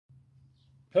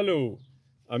Hello,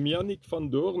 I'm Yannick Van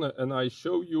Doorne and I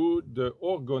show you the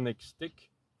organic stick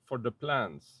for the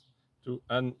plants.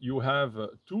 And you have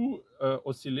two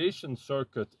oscillation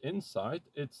circuit inside.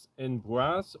 It's in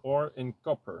brass or in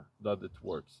copper that it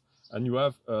works. And you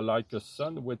have like a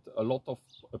sun with a lot of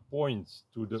points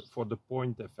for the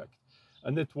point effect.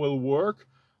 And it will work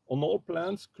on all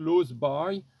plants close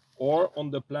by or on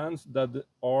the plants that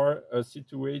are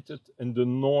situated in the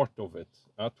north of it,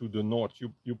 to the north.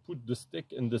 You put the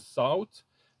stick in the south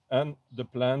and the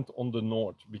plant on the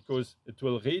north, because it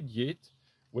will radiate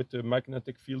with the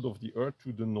magnetic field of the earth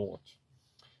to the north.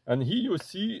 And here you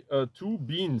see two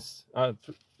beans, and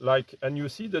you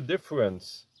see the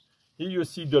difference. Here you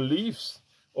see the leaves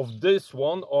of this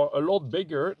one are a lot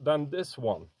bigger than this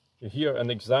one. Here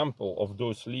an example of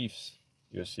those leaves,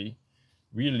 you see.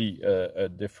 Really a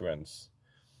difference.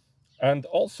 And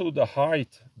also the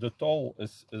height, the tall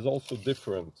is also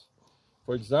different.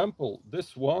 For example,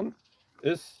 this one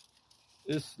is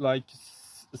like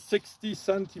 60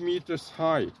 centimeters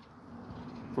high.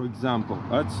 For example,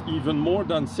 that's even more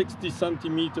than 60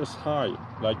 centimeters high,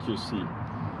 like you see.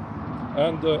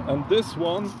 And this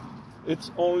one,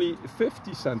 it's only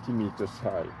 50 centimeters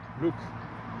high. Look,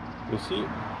 you see?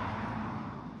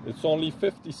 It's only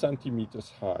 50 centimeters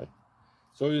high.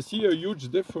 So you see a huge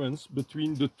difference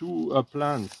between the two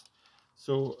plants.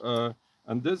 So,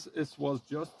 and this was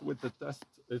just with the test.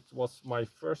 It was my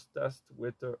first test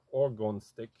with the orgone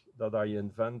stick that I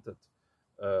invented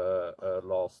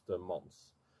last month.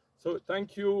 So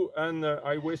thank you, and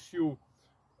I wish you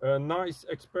nice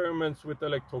experiments with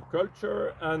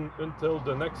electroculture, and until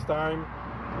the next time,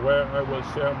 where I will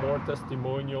share more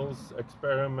testimonials,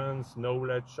 experiments,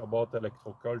 knowledge about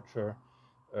electroculture,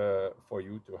 for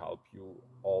you to help you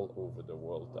all over the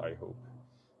world, I hope.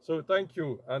 So thank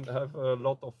you, and have a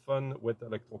lot of fun with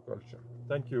electroculture.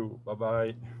 Thank you.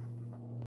 Bye-bye.